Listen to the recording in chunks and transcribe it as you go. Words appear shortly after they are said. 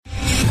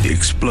the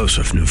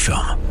explosive new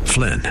film,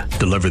 Flynn,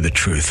 deliver the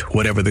truth,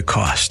 whatever the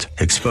cost,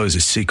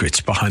 exposes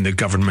secrets behind the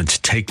government's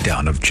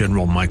takedown of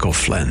General Michael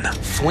Flynn.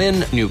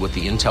 Flynn knew what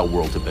the intel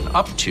world had been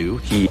up to.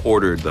 He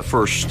ordered the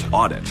first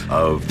audit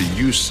of the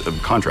use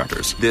of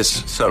contractors.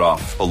 This set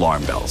off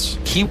alarm bells.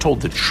 He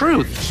told the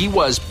truth. He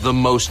was the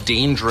most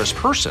dangerous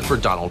person for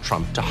Donald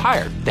Trump to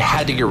hire. They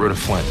had to get rid of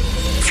Flynn.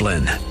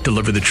 Flynn,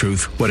 deliver the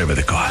truth, whatever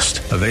the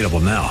cost. Available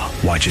now.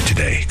 Watch it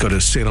today. Go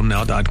to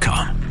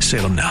salemnow.com.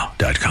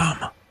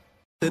 salemnow.com.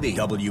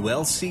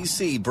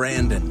 WLCC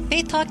Brandon.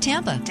 Faith Talk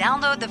Tampa.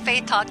 Download the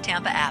Faith Talk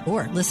Tampa app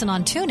or listen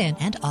on TuneIn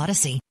and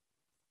Odyssey.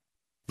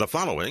 The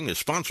following is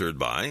sponsored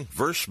by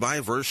Verse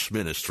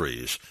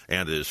Ministries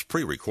and is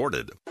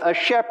pre-recorded. A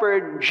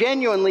shepherd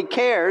genuinely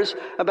cares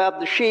about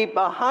the sheep.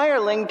 A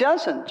hireling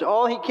doesn't.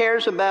 All he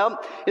cares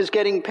about is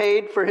getting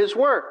paid for his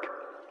work.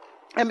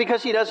 And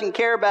because he doesn't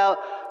care about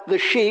the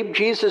sheep,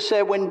 Jesus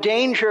said when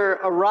danger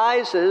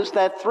arises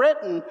that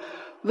threaten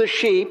the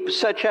sheep,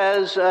 such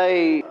as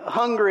a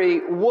hungry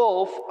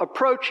wolf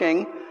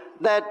approaching,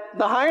 that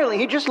the hireling,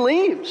 he just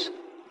leaves.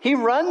 He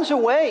runs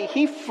away.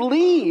 He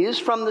flees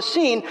from the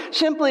scene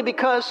simply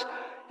because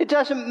it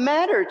doesn't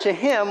matter to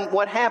him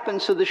what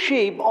happens to the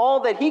sheep. All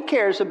that he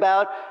cares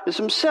about is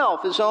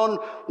himself, his own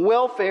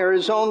welfare,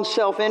 his own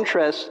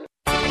self-interest.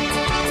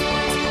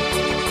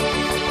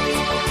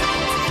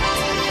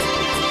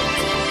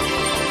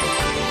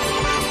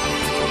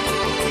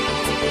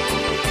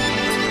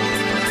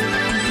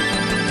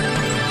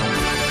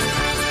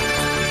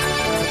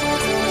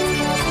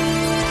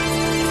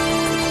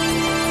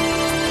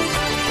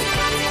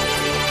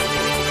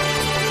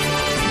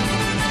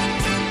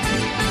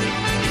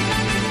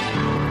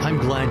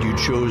 Glad you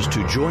chose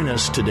to join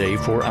us today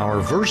for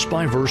our Verse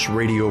by Verse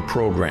radio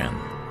program.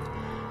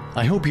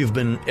 I hope you've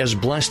been as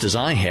blessed as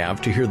I have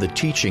to hear the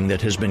teaching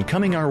that has been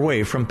coming our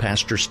way from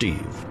Pastor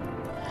Steve.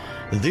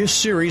 This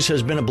series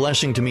has been a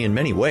blessing to me in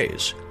many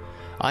ways.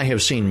 I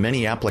have seen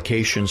many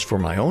applications for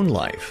my own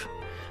life,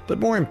 but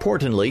more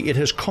importantly, it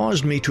has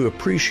caused me to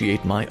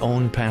appreciate my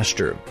own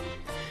pastor.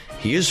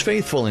 He is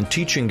faithful in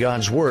teaching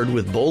God's Word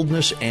with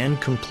boldness and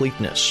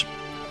completeness.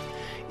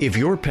 If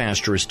your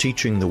pastor is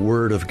teaching the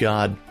Word of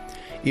God,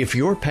 if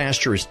your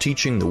pastor is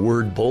teaching the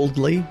Word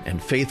boldly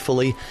and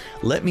faithfully,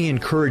 let me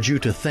encourage you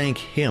to thank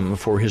him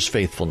for his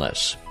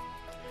faithfulness.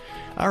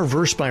 Our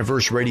Verse by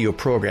Verse radio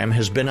program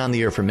has been on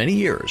the air for many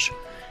years,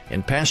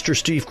 and Pastor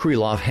Steve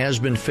Kreloff has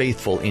been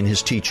faithful in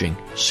his teaching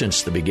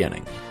since the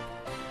beginning.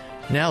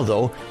 Now,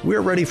 though,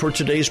 we're ready for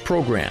today's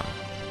program.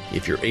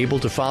 If you're able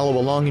to follow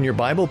along in your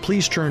Bible,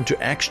 please turn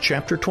to Acts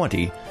chapter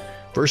 20,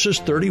 verses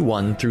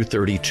 31 through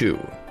 32.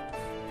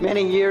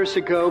 Many years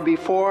ago,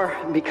 before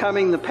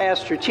becoming the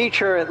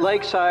pastor-teacher at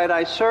Lakeside,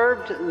 I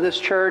served this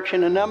church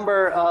in a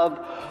number of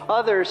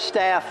other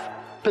staff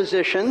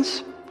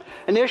positions.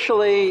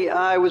 Initially,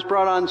 I was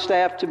brought on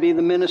staff to be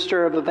the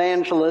minister of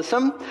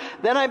evangelism.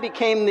 Then I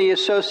became the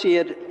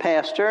associate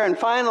pastor. And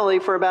finally,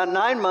 for about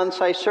 9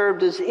 months, I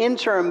served as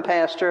interim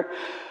pastor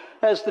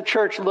as the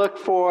church looked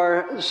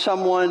for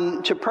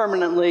someone to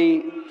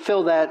permanently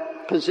fill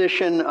that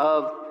position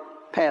of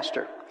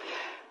pastor.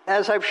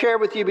 As I've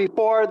shared with you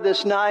before,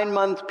 this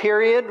 9-month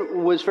period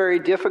was very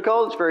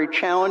difficult. It's very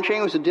challenging.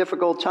 It was a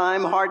difficult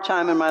time, hard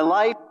time in my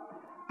life,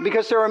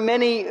 because there were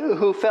many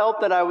who felt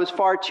that I was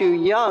far too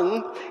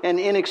young and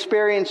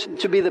inexperienced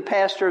to be the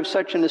pastor of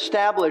such an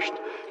established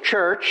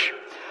church.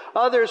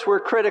 Others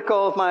were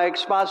critical of my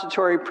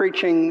expository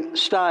preaching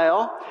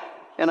style,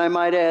 and I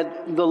might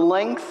add, the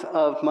length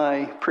of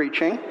my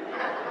preaching.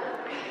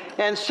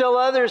 And still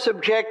others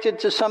objected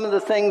to some of the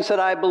things that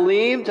I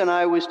believed and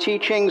I was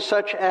teaching,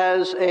 such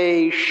as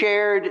a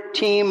shared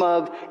team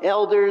of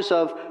elders,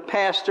 of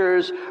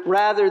pastors,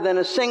 rather than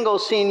a single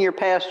senior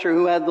pastor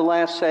who had the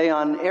last say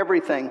on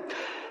everything.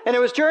 And it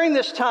was during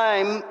this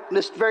time,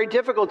 this very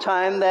difficult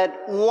time,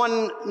 that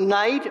one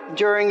night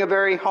during a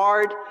very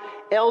hard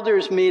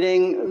elders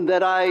meeting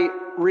that I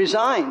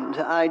resigned.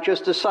 I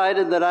just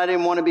decided that I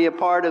didn't want to be a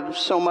part of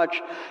so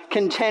much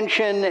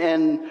contention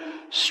and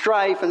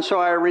strife, and so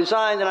I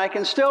resigned. And I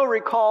can still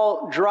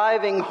recall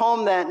driving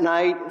home that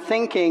night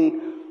thinking,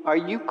 are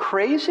you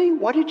crazy?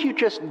 What did you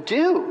just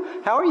do?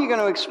 How are you going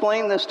to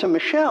explain this to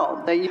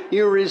Michelle, that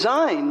you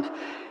resigned?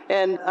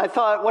 And I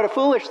thought, what a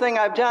foolish thing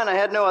I've done. I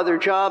had no other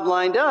job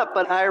lined up,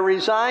 but I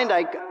resigned.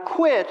 I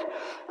quit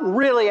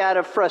really out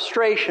of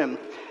frustration.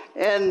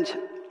 And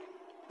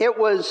it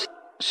was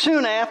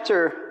soon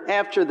after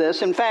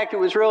this, in fact, it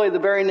was really the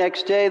very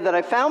next day, that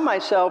I found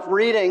myself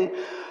reading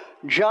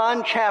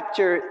John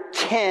chapter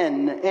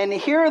 10. And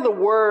here are the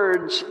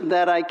words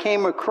that I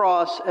came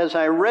across as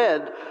I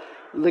read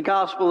the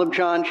Gospel of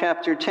John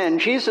chapter 10.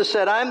 Jesus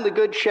said, I'm the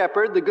good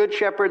shepherd. The good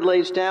shepherd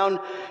lays down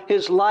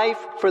his life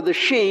for the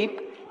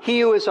sheep.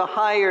 He who is a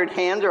hired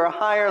hand or a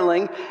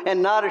hireling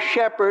and not a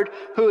shepherd,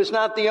 who is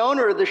not the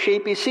owner of the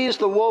sheep, he sees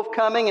the wolf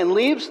coming and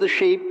leaves the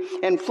sheep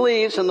and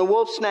flees, and the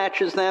wolf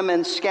snatches them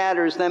and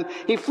scatters them.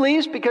 He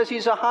flees because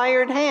he's a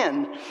hired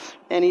hand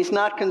and he's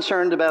not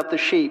concerned about the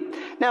sheep.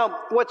 Now,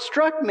 what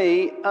struck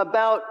me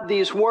about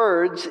these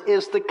words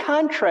is the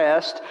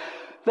contrast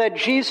that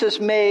Jesus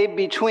made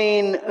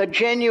between a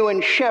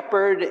genuine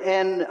shepherd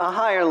and a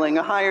hireling,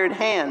 a hired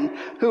hand,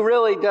 who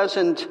really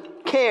doesn't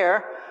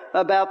care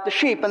about the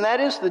sheep. And that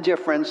is the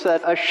difference,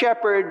 that a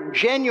shepherd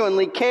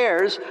genuinely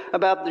cares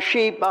about the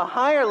sheep. A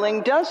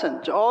hireling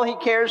doesn't. All he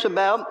cares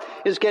about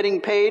is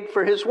getting paid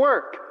for his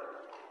work.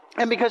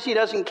 And because he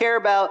doesn't care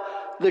about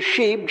the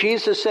sheep,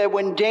 Jesus said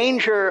when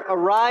danger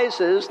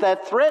arises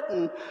that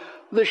threaten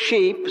the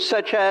sheep,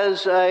 such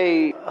as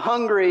a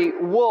hungry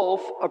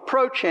wolf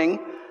approaching,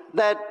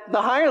 that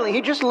the hireling,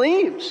 he just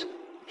leaves.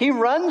 He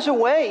runs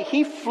away.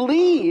 He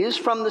flees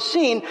from the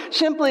scene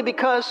simply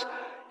because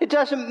it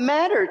doesn't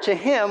matter to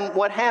him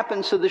what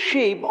happens to the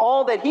sheep.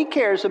 All that he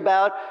cares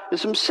about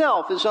is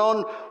himself, his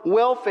own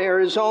welfare,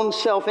 his own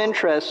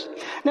self-interest.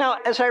 Now,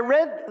 as I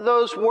read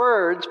those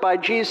words by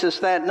Jesus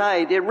that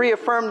night, it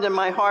reaffirmed in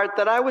my heart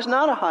that I was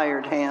not a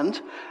hired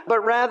hand, but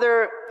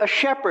rather a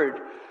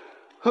shepherd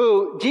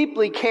who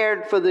deeply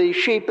cared for the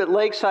sheep at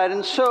Lakeside.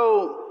 And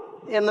so,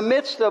 in the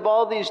midst of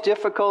all these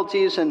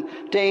difficulties and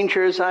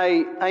dangers,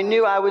 I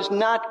knew I was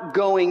not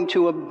going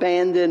to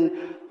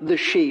abandon the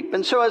sheep.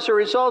 And so as a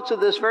result of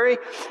this very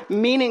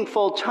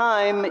meaningful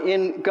time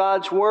in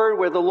God's Word,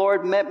 where the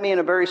Lord met me in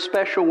a very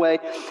special way,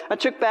 I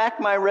took back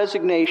my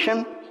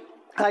resignation.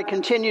 I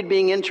continued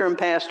being interim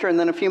pastor, and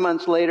then a few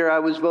months later I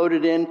was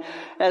voted in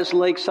as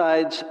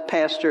Lakeside's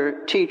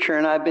pastor teacher,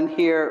 and I've been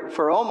here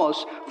for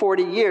almost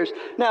 40 years.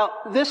 Now,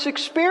 this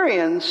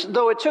experience,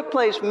 though it took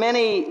place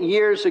many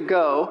years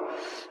ago,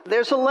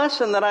 there's a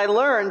lesson that I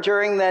learned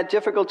during that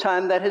difficult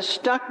time that has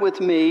stuck with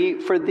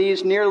me for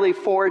these nearly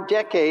 4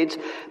 decades.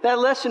 That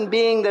lesson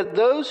being that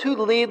those who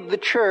lead the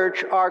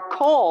church are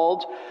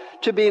called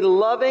to be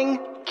loving,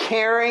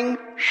 caring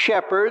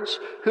shepherds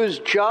whose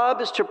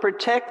job is to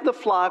protect the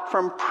flock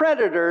from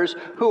predators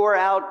who are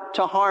out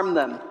to harm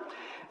them.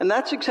 And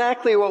that's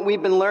exactly what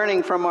we've been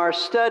learning from our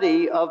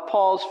study of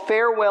Paul's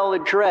farewell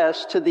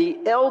address to the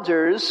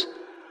elders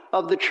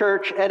of the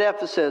church at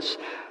Ephesus.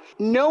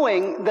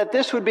 Knowing that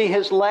this would be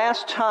his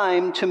last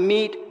time to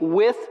meet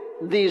with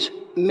these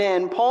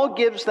men, Paul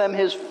gives them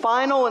his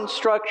final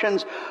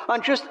instructions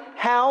on just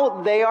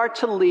how they are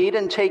to lead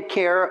and take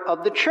care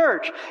of the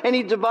church. And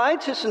he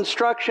divides his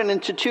instruction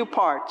into 2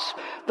 parts.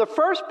 The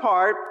first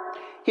part,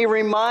 he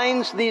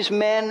reminds these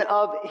men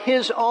of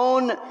his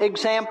own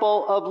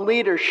example of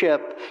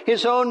leadership,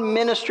 his own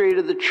ministry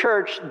to the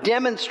church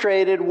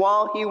demonstrated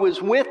while he was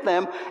with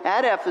them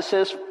at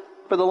Ephesus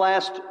for the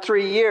last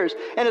 3 years.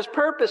 And his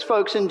purpose,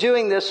 folks, in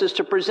doing this is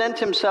to present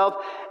himself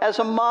as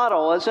a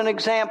model, as an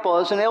example,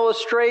 as an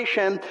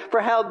illustration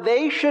for how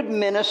they should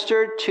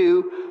minister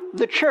to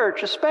the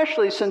church,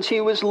 especially since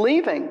he was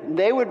leaving.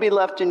 They would be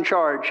left in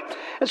charge.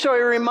 And so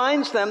he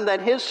reminds them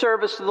that his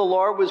service to the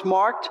Lord was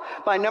marked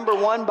by, number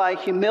 1, by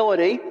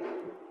humility,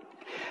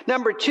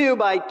 number 2,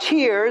 by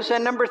tears,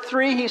 and number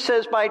 3, he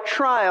says, by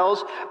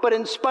trials. But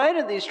in spite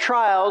of these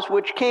trials,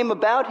 which came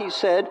about, he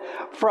said,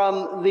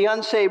 from the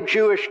unsaved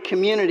Jewish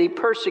community,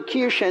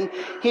 persecution,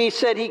 he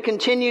said he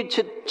continued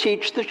to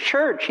teach the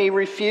church. He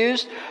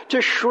refused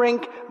to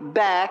shrink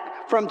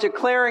back from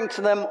declaring to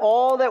them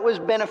all that was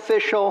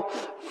beneficial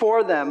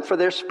for them, for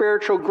their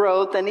spiritual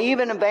growth, and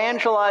even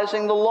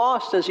evangelizing the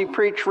lost as he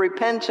preached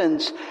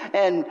repentance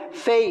and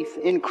faith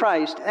in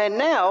Christ. And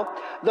now,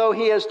 though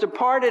he has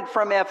departed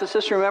from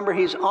Ephesus, remember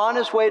he's on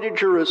his way to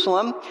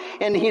Jerusalem,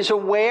 and he's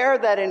aware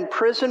that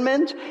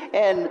imprisonment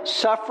and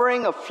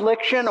suffering,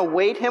 affliction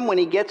await him when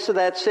he gets to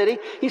that city.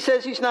 He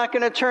says he's not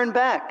going to turn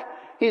back.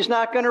 He's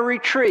not going to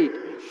retreat.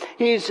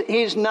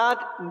 He's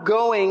not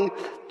going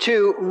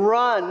to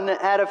run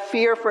out of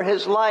fear for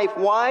his life.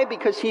 Why?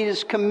 Because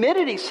he's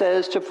committed, he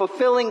says, to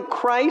fulfilling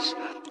Christ's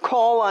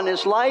call on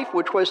his life,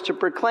 which was to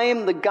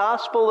proclaim the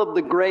gospel of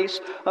the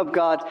grace of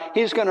God.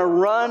 He's going to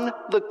run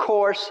the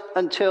course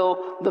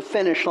until the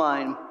finish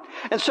line.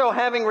 And so,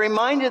 having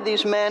reminded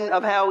these men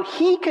of how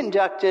he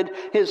conducted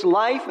his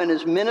life and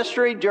his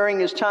ministry during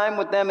his time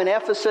with them in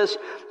Ephesus,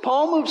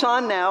 Paul moves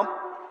on now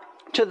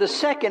to the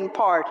second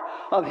part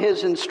of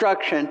his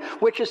instruction,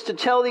 which is to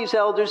tell these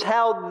elders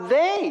how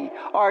they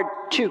are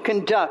to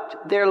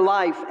conduct their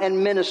life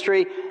and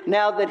ministry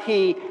now that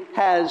he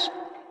has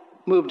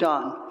moved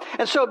on.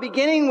 And so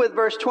beginning with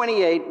verse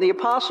 28, the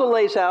apostle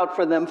lays out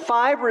for them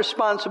 5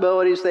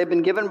 responsibilities they've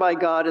been given by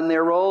God in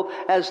their role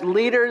as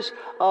leaders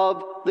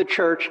of the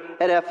church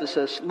at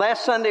Ephesus.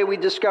 Last Sunday we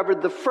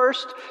discovered the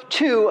first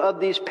 2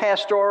 of these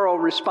pastoral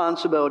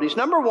responsibilities.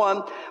 Number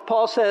 1,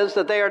 Paul says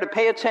that they are to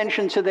pay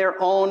attention to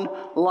their own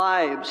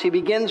lives. He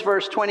begins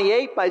verse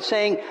 28 by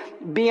saying,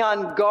 "Be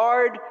on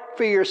guard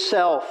for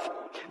yourself."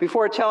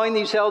 Before telling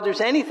these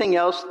elders anything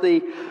else, the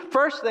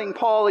first thing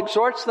Paul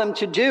exhorts them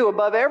to do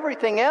above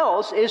everything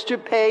else is to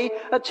pay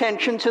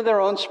attention to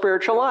their own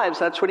spiritual lives.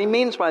 That's what he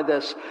means by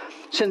this.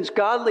 Since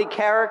godly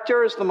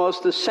character is the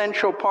most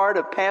essential part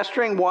of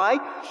pastoring. Why?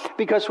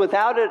 Because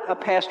without it, a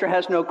pastor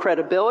has no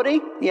credibility.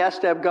 He has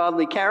to have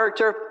godly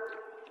character.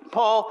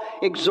 Paul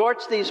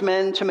exhorts these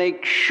men to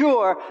make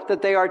sure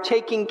that they are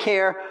taking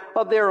care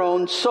of their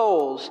own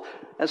souls.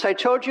 As I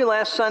told you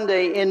last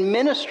Sunday, in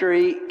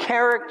ministry,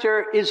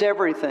 character is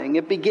everything.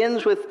 It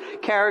begins with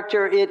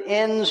character, it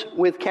ends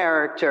with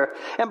character.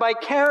 And by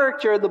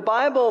character, the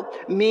Bible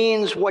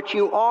means what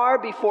you are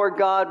before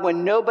God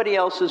when nobody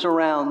else is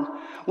around,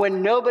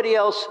 when nobody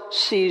else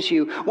sees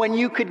you, when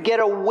you could get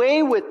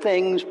away with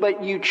things,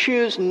 but you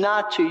choose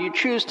not to. You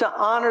choose to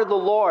honor the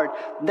Lord.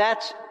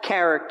 That's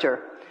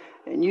character.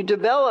 And you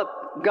develop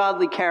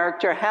godly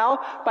character. How?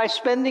 By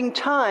spending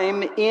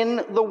time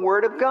in the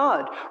Word of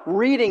God,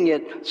 reading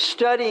it,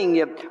 studying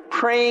it,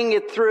 praying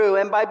it through,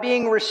 and by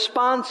being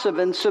responsive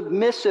and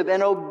submissive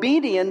and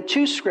obedient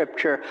to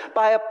Scripture,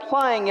 by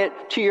applying it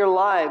to your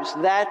lives.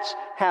 That's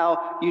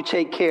how you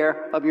take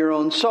care of your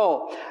own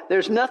soul.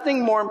 There's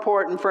nothing more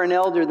important for an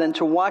elder than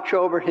to watch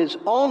over his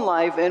own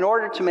life in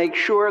order to make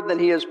sure that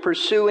he is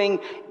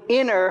pursuing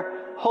inner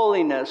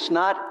holiness,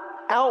 not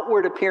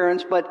outward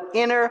appearance, but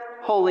inner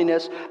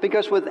holiness,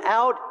 because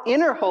without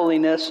inner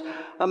holiness,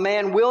 a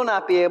man will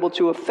not be able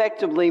to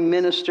effectively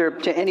minister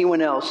to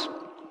anyone else.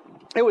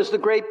 It was the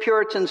great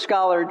Puritan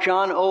scholar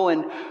John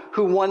Owen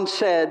who once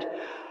said,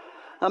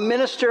 "A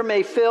minister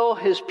may fill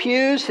his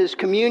pews, his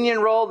communion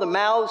roll, the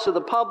mouths of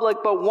the public,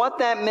 but what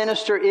that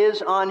minister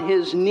is on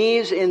his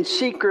knees in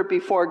secret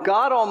before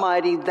God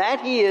Almighty,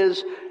 that he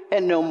is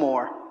and no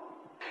more."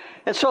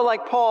 And so,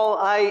 like Paul,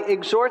 I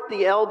exhort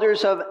the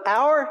elders of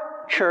our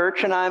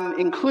church, and I'm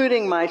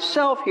including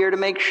myself here, to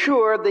make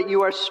sure that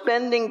you are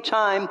spending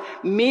time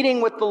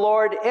meeting with the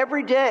Lord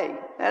every day.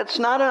 That's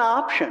not an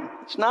option.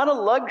 It's not a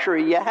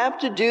luxury. You have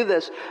to do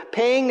this,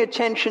 paying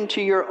attention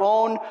to your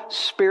own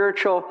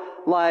spiritual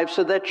life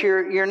so that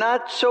you're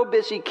not so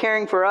busy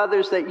caring for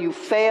others that you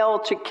fail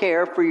to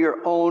care for your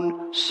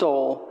own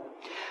soul.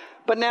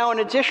 But now, in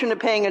addition to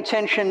paying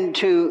attention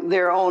to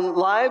their own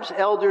lives,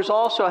 elders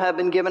also have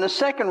been given a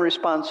second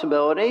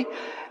responsibility.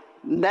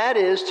 That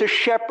is to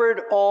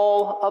shepherd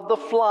all of the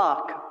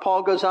flock.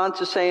 Paul goes on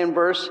to say in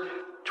verse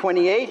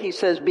 28, he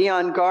says, "Be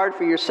on guard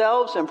for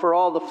yourselves and for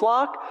all the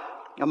flock,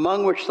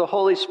 among which the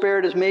Holy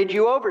Spirit has made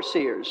you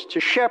overseers, to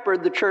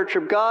shepherd the church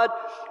of God,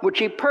 which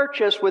he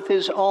purchased with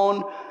his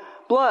own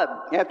blood."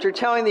 After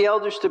telling the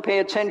elders to pay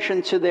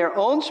attention to their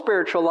own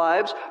spiritual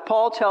lives,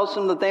 Paul tells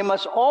them that they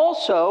must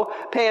also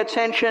pay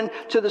attention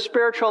to the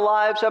spiritual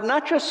lives of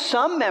not just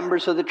some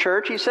members of the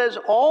church. He says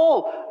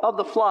all of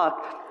the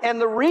flock. And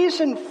the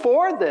reason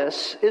for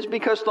this is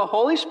because the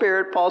Holy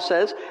Spirit, Paul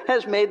says,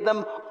 has made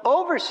them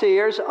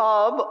overseers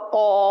of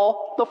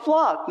all the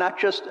flock. Not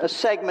just a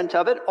segment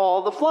of it,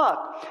 all the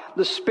flock.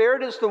 The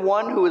Spirit is the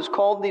one who has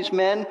called these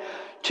men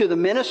to the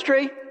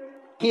ministry.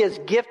 He has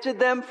gifted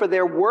them for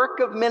their work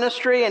of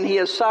ministry, and he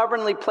has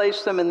sovereignly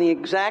placed them in the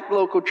exact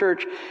local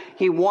church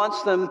he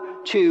wants them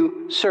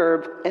to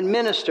serve and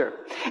minister.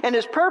 And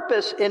his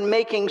purpose in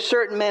making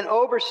certain men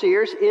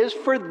overseers is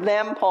for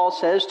them, Paul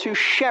says, to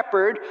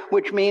shepherd,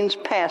 which means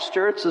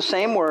pastor. It's the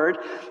same word.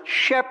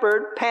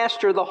 Shepherd,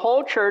 pastor, the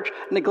whole church,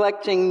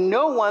 neglecting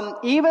no one,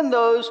 even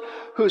those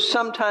who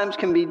sometimes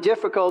can be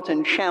difficult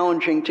and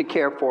challenging to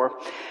care for.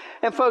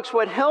 And folks,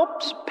 what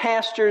helps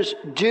pastors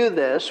do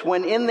this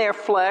when in their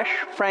flesh,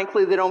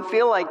 frankly, they don't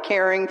feel like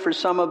caring for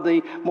some of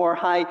the more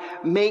high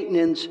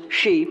maintenance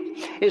sheep,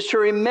 is to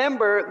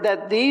remember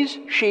that these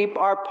sheep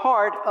are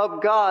part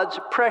of God's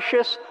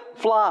precious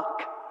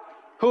flock,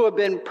 who have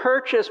been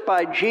purchased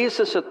by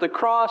Jesus at the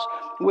cross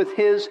with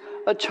his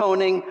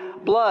atoning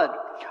blood.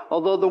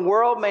 Although the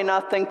world may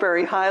not think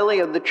very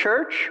highly of the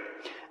church,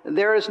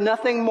 there is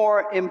nothing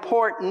more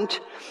important,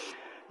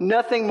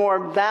 nothing more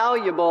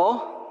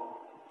valuable,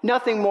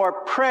 nothing more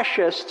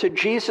precious to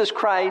Jesus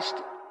Christ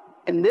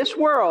in this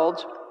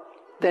world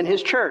than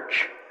his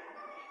church.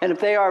 And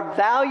if they are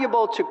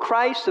valuable to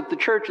Christ, if the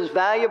church is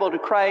valuable to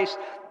Christ,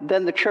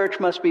 then the church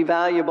must be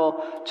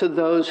valuable to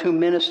those who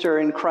minister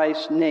in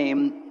Christ's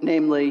name,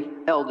 namely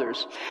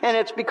elders. And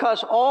it's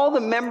because all the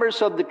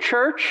members of the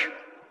church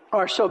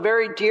are so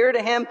very dear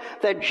to him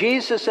that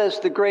Jesus, as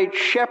the great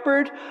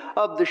shepherd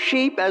of the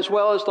sheep, as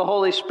well as the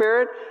Holy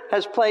Spirit,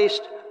 has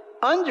placed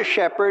under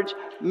shepherds,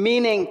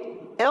 meaning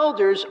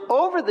elders,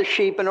 over the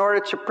sheep in order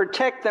to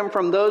protect them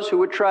from those who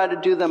would try to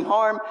do them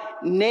harm,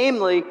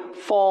 namely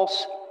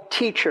false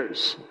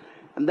teachers.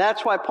 And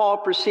that's why Paul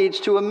proceeds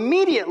to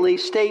immediately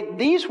state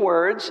these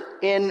words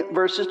in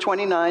verses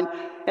 29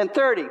 and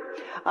 30.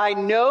 "I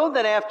know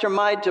that after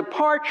my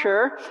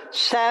departure,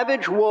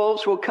 savage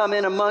wolves will come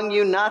in among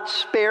you, not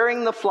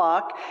sparing the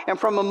flock, and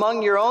from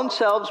among your own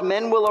selves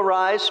men will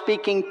arise,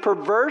 speaking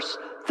perverse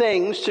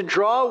things to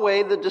draw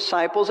away the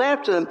disciples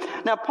after them."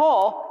 Now,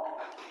 Paul,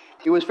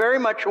 he was very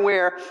much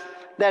aware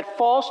that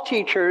false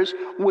teachers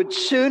would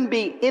soon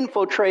be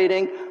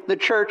infiltrating the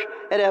church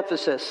at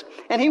Ephesus.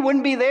 And he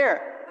wouldn't be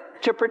there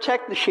to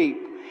protect the sheep.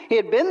 He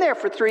had been there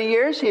for 3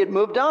 years. He had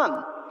moved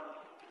on.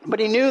 But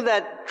he knew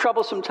that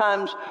troublesome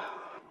times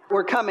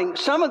were coming.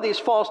 Some of these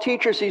false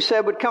teachers, he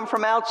said, would come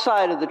from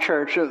outside of the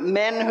church.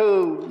 Men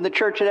who the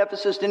church at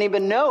Ephesus didn't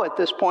even know at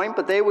this point,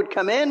 but they would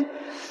come in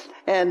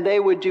and they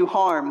would do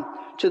harm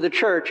to the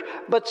church.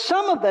 But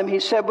some of them,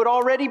 he said, would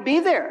already be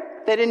there.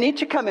 They didn't need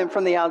to come in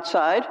from the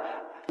outside.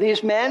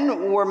 These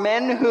men were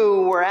men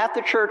who were at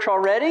the church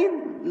already.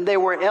 They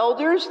were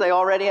elders. They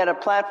already had a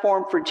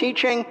platform for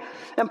teaching.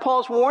 And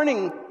Paul's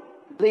warning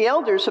the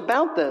elders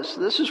about this.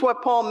 This is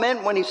what Paul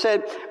meant when he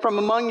said, from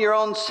among your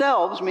own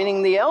selves,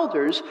 meaning the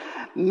elders,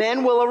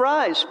 men will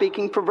arise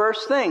speaking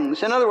perverse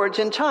things. In other words,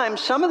 in time,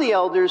 some of the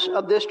elders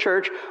of this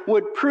church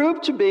would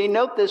prove to be,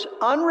 note this,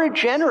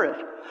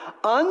 unregenerate,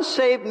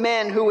 unsaved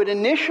men who would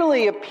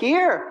initially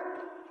appear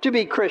to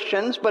be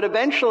Christians, but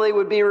eventually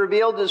would be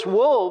revealed as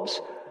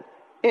wolves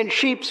in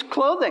sheep's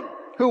clothing,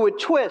 who would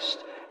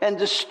twist and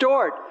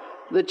distort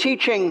the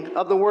teaching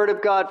of the Word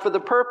of God for the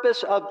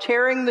purpose of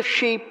tearing the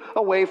sheep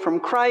away from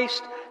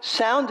Christ,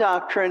 sound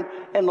doctrine,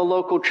 and the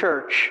local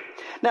church.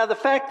 Now, the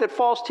fact that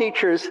false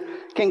teachers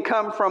can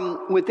come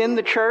from within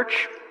the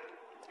church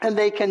and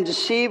they can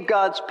deceive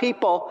God's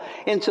people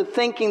into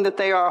thinking that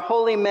they are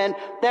holy men,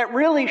 that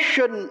really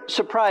shouldn't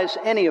surprise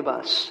any of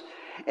us.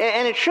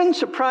 And it shouldn't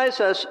surprise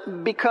us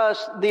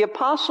because the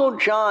Apostle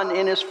John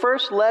in his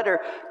first letter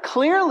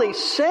clearly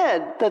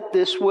said that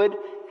this would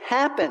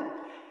happen.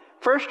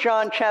 1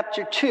 John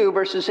chapter 2,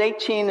 verses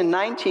 18 and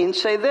 19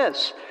 say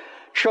this,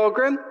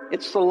 "Children,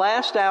 it's the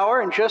last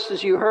hour, and just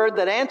as you heard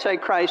that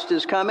Antichrist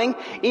is coming,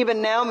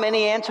 even now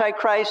many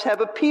Antichrists have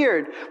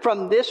appeared.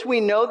 From this we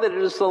know that it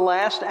is the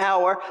last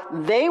hour.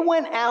 They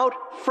went out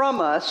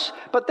from us,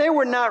 but they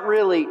were not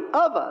really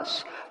of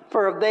us.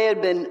 For if they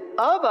had been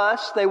of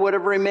us, they would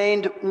have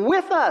remained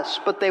with us.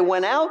 But they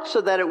went out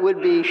so that it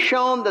would be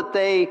shown that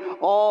they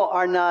all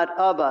are not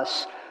of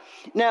us."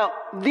 Now,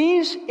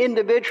 these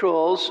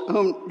individuals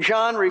whom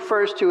John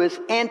refers to as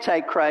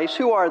Antichrist,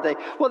 who are they?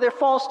 Well, they're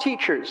false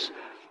teachers.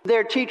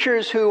 They're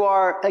teachers who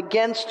are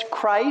against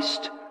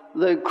Christ,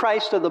 the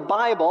Christ of the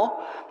Bible,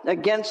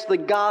 against the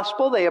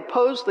gospel. They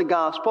oppose the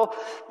gospel.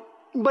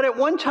 But at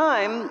one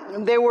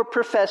time, they were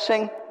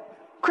professing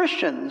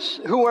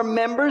Christians who were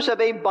members of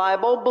a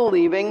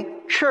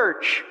Bible-believing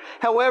church.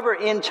 However,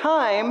 in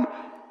time,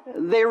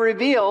 they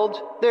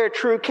revealed their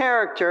true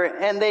character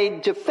and they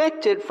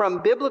defected from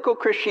biblical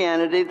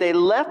Christianity. They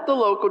left the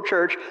local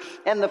church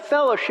and the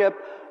fellowship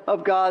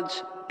of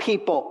God's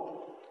people.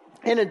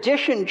 In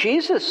addition,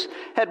 Jesus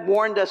had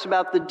warned us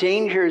about the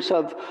dangers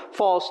of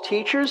false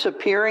teachers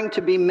appearing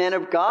to be men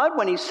of God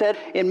when he said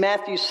in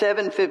Matthew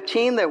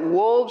 7:15 that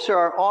wolves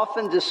are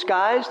often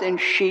disguised in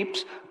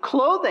sheep's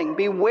clothing.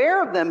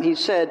 Beware of them, he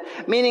said,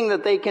 meaning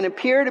that they can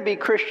appear to be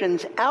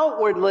Christians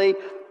outwardly,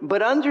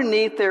 but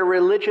underneath their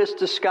religious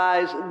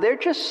disguise, they're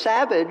just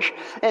savage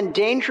and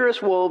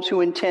dangerous wolves who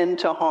intend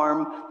to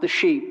harm the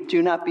sheep.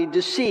 Do not be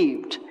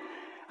deceived.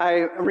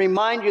 I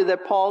remind you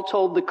that Paul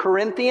told the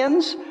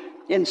Corinthians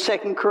in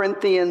 2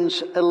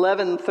 Corinthians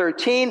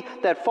 11:13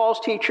 that false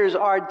teachers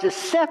are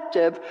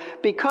deceptive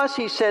because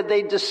he said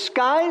they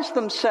disguise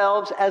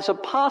themselves as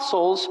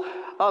apostles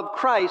of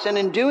Christ. And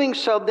in doing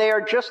so, they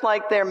are just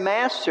like their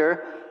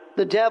master,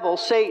 the devil,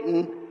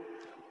 Satan,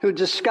 who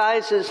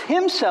disguises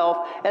himself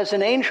as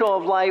an angel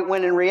of light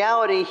when in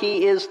reality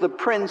he is the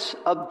prince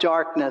of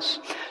darkness.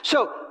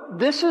 So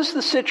this is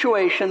the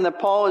situation that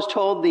Paul has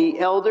told the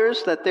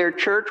elders that their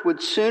church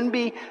would soon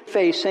be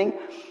facing.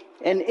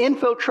 An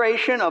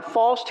infiltration of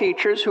false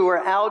teachers who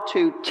are out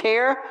to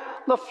tear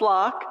the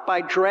flock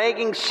by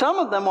dragging some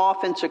of them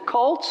off into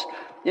cults,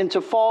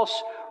 into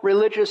false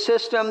religious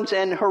systems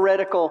and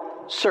heretical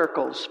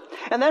circles.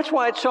 And that's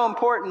why it's so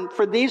important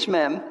for these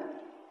men,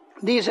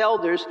 these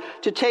elders,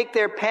 to take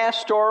their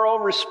pastoral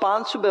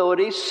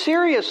responsibilities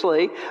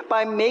seriously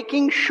by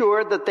making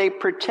sure that they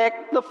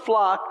protect the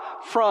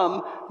flock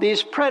from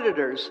these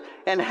predators.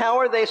 And how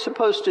are they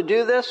supposed to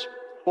do this?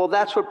 Well,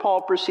 that's what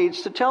Paul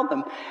proceeds to tell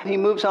them. He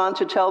moves on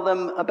to tell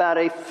them about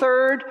a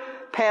third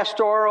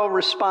pastoral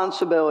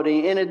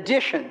responsibility in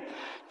addition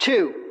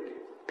to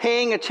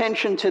paying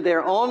attention to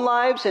their own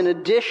lives, in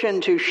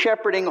addition to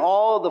shepherding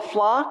all of the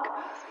flock.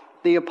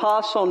 The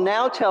apostle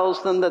now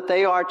tells them that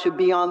they are to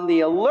be on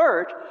the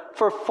alert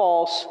for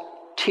false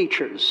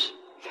teachers.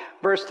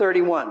 Verse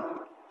 31,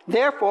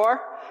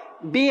 "Therefore,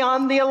 be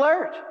on the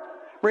alert,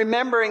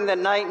 remembering that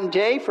night and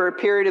day for a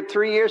period of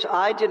 3 years,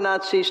 I did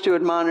not cease to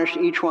admonish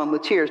each one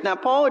with tears." Now,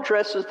 Paul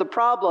addresses the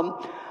problem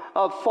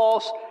of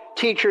false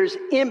teachers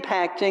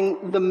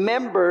impacting the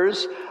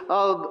members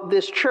of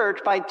this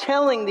church by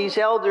telling these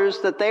elders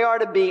that they are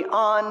to be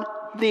on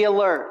the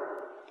alert.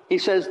 He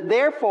says,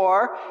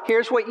 therefore,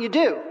 here's what you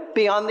do.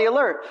 Be on the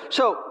alert.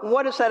 So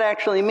what does that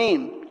actually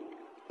mean?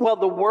 Well,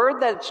 the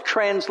word that's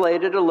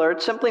translated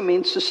alert simply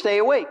means to stay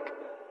awake,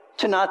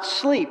 to not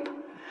sleep.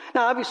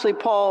 Now, obviously,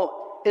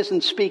 Paul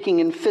isn't speaking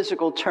in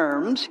physical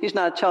terms. He's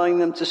not telling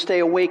them to stay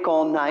awake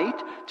all night,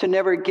 to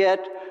never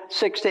get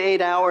 6 to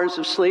 8 hours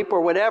of sleep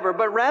or whatever,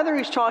 but rather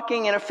he's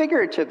talking in a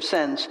figurative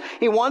sense.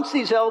 He wants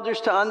these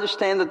elders to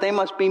understand that they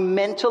must be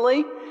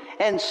mentally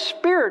and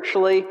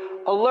spiritually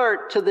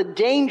alert to the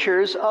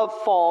dangers of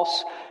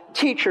false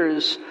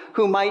teachers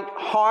who might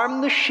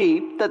harm the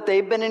sheep that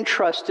they've been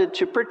entrusted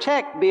to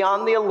protect. Be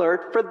on the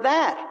alert for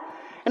that.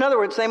 In other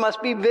words, they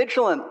must be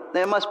vigilant.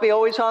 They must be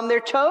always on their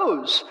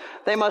toes.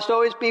 They must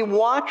always be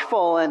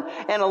watchful and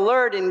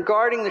alert in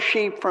guarding the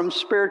sheep from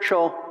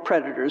spiritual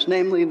predators,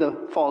 namely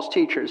the false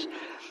teachers.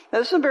 Now,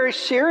 this is very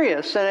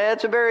serious, and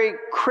it's a very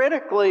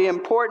critically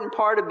important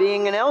part of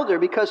being an elder,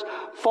 because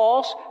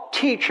false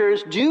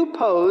teachers do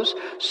pose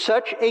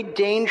such a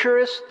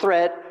dangerous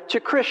threat to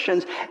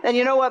Christians. And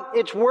you know what?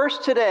 It's worse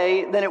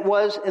today than it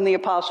was in the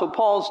Apostle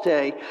Paul's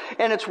day.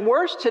 And it's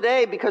worse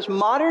today because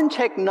modern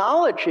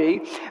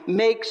technology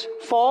makes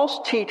false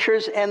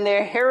teachers and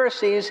their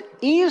heresies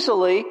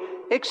easily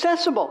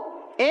accessible.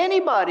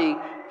 Anybody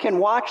can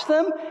watch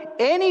them.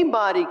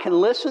 Anybody can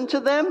listen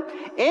to them.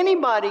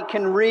 Anybody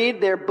can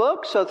read their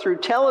books. So through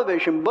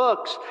television,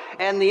 books,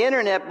 and the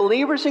internet,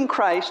 believers in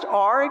Christ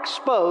are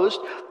exposed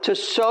to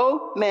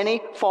so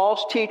many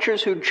false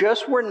teachers who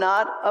just were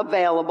not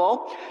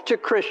available to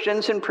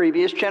Christians in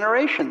previous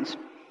generations.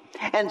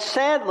 And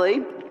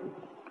sadly,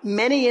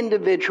 many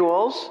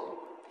individuals,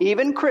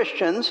 even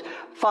Christians,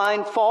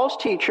 find false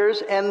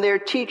teachers and their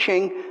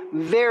teaching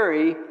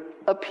very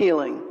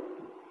appealing.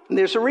 And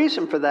there's a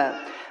reason for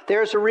that.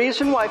 There's a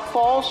reason why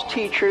false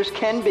teachers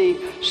can be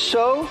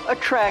so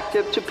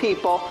attractive to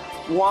people.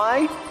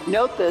 Why?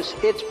 Note this.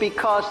 It's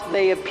because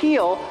they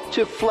appeal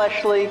to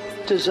fleshly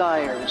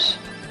desires.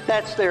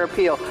 That's their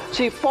appeal.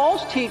 See,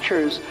 false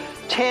teachers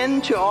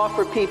tend to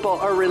offer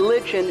people a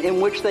religion in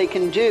which they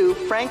can do,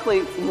 frankly,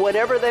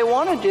 whatever they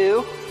want to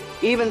do,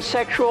 even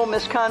sexual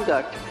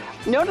misconduct.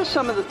 Notice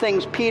some of the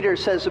things Peter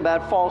says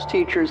about false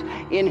teachers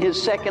in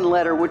his second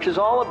letter, which is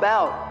all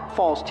about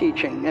false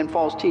teaching and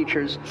false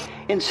teachers.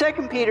 In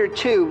 2 Peter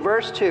 2,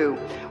 verse 2,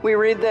 we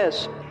read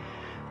this: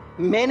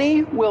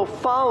 "Many will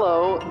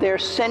follow their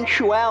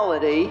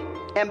sensuality,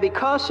 and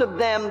because of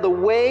them the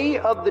way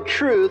of the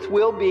truth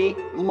will be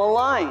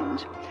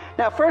maligned."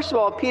 Now, first of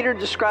all, Peter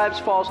describes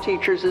false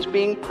teachers as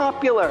being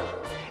popular,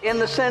 in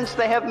the sense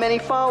they have many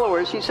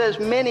followers. He says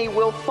many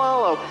will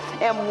follow.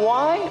 And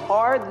why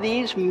are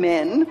these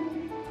men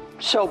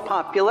so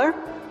popular?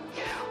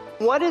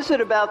 What is it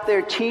about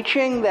their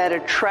teaching that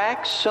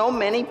attracts so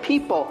many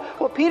people?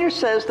 Well, Peter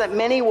says that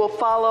many will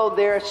follow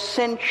their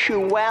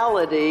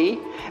sensuality,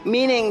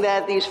 meaning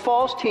that these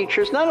false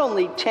teachers not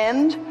only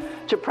tend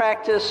to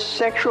practice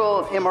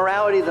sexual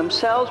immorality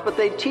themselves, but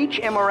they teach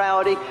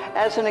immorality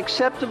as an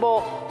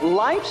acceptable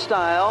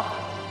lifestyle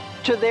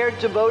to their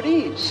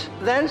devotees.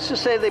 That is to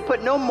say, they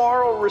put no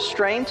moral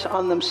restraints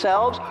on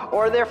themselves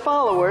or their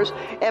followers,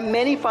 and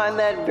many find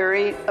that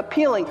very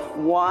appealing.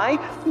 Why?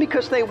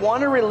 Because they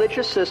want a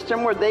religious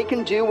system where they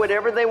can do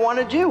whatever they want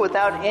to do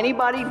without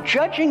anybody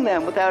judging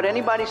them, without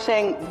anybody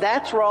saying,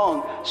 that's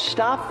wrong,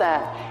 stop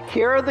that.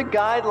 Here are the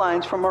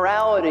guidelines for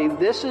morality.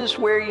 This is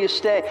where you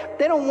stay.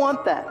 They don't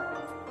want that.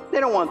 They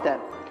don't want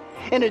that.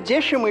 In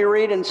addition, we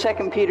read in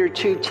 2 Peter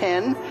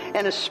 2:10,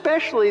 "And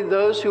especially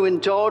those who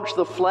indulge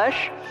the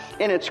flesh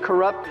in its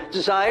corrupt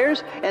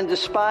desires and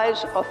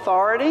despise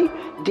authority,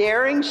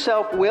 daring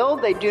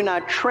self-willed, they do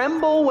not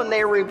tremble when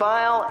they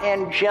revile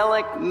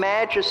angelic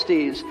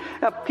majesties."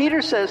 Now,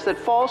 Peter says that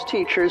false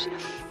teachers,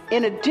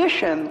 in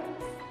addition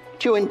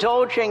to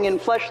indulging in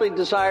fleshly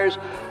desires,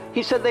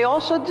 he said they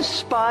also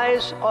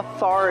despise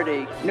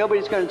authority.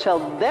 Nobody's going to tell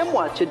them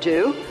what to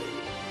do,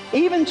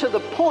 even to the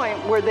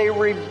point where they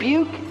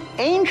rebuke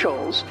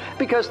angels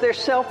because they're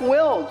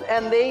self-willed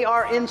and they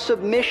are in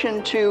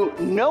submission to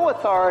no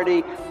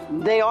authority.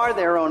 They are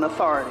their own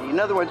authority. In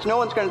other words, no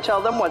one's going to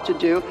tell them what to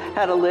do,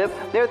 how to live.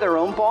 They're their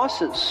own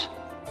bosses.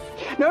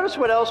 Notice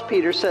what else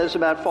Peter says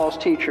about false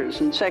teachers.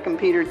 In 2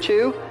 Peter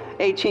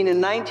 2:18 and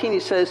 19,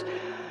 he says,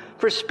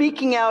 "For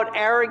speaking out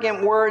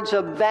arrogant words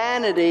of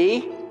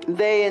vanity,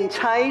 they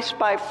entice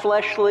by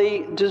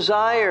fleshly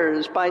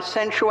desires, by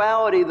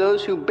sensuality,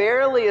 those who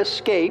barely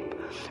escape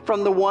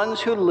from the ones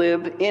who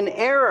live in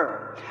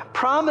error,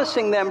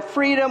 promising them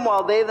freedom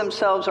while they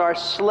themselves are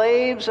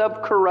slaves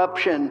of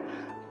corruption.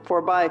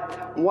 For by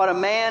what a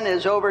man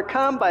is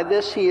overcome, by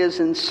this he is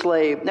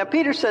enslaved." Now,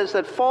 Peter says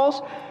that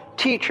false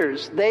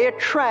teachers, they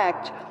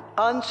attract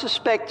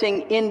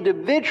unsuspecting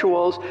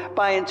individuals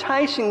by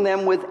enticing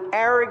them with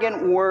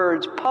arrogant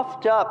words,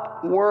 puffed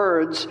up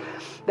words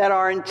that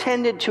are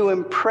intended to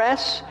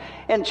impress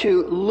and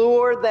to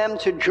lure them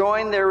to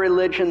join their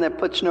religion that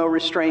puts no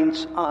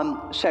restraints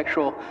on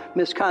sexual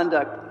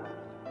misconduct.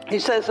 He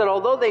says that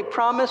although they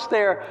promise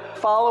their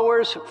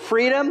followers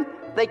freedom,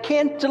 they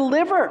can't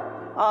deliver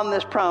on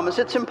this promise.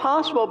 It's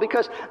impossible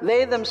because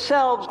they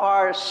themselves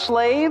are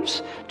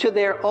slaves to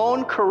their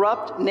own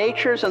corrupt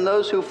natures, and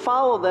those who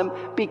follow them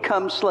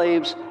become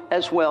slaves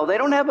as well. They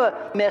don't have a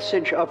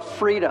message of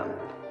freedom.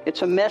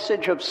 It's a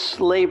message of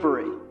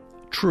slavery.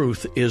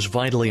 Truth is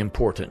vitally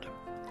important.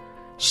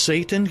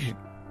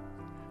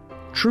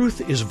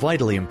 Truth is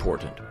vitally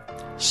important.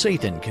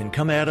 Satan can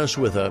come at us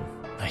with a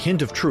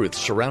hint of truth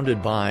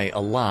surrounded by a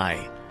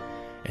lie,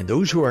 and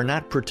those who are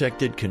not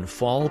protected can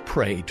fall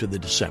prey to the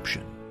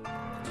deception.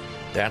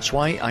 That's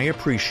why I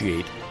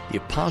appreciate the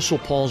Apostle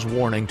Paul's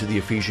warning to the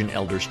Ephesian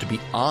elders to be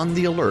on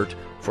the alert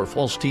for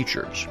false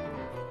teachers.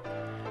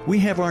 We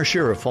have our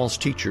share of false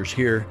teachers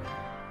here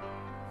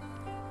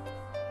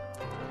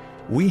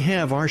We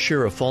have our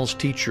share of false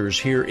teachers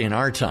here in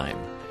our time,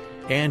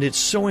 and it's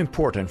so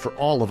important for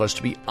all of us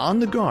to be on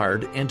the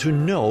guard and to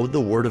know the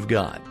Word of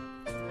God.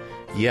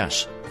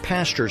 Yes,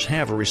 pastors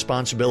have a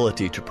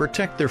responsibility to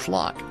protect their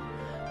flock,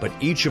 but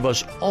each of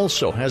us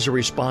also has a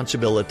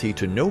responsibility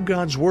to know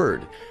God's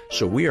Word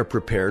so we are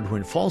prepared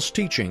when false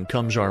teaching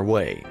comes our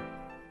way.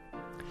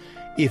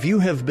 If you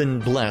have been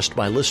blessed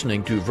by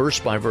listening to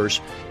Verse by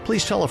Verse,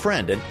 please tell a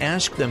friend and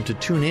ask them to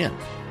tune in.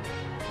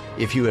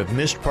 If you have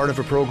missed part of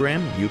a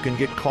program, you can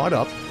get caught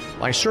up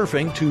by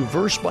surfing to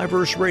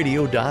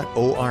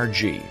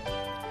versebyverseradio.org.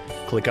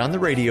 Click on the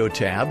radio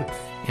tab,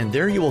 and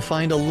there you will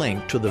find a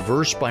link to the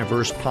Verse by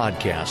Verse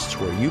podcasts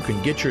where you can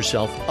get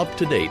yourself up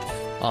to date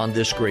on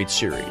this great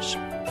series.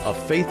 A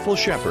faithful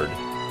shepherd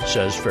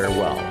says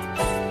farewell.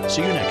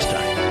 See you next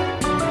time.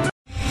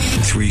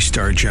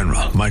 3-star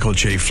General Michael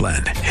J.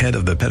 Flynn, head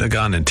of the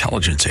Pentagon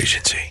Intelligence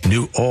Agency,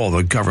 knew all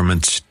the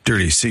government's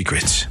dirty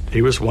secrets.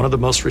 He was one of the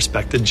most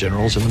respected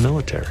generals in the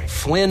military.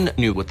 Flynn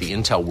knew what the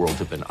intel world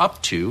had been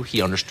up to.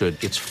 He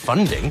understood its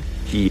funding.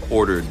 He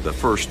ordered the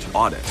first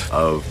audit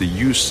of the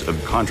use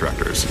of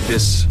contractors.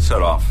 This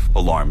set off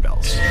alarm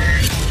bells.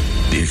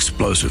 The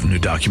explosive new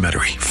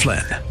documentary,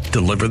 Flynn,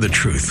 Deliver the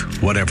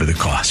Truth, Whatever the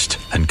Cost,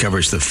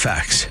 uncovers the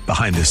facts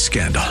behind this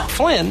scandal.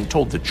 Flynn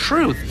told the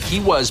truth. He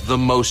was the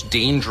most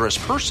dangerous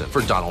person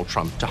for Donald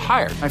Trump to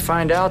hire. I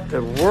find out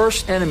the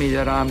worst enemy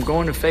that I'm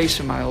going to face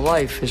in my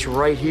life is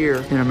right here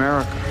in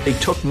America. They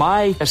took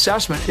my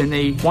assessment and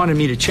they wanted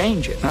me to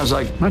change it. And I was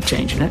like, I'm not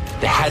changing it.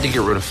 They had to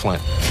get rid of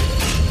Flynn.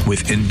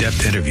 With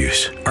in-depth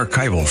interviews,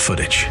 archival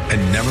footage,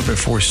 and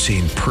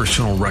never-before-seen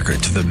personal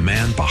records of the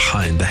man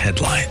behind the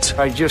headlines.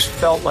 I just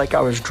felt like I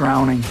was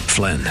drowning.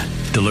 Flynn,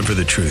 Deliver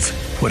the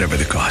Truth, Whatever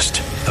the Cost.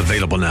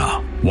 Available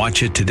now.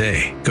 Watch it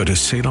today. Go to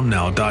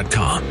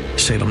salemnow.com.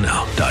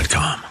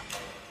 salemnow.com.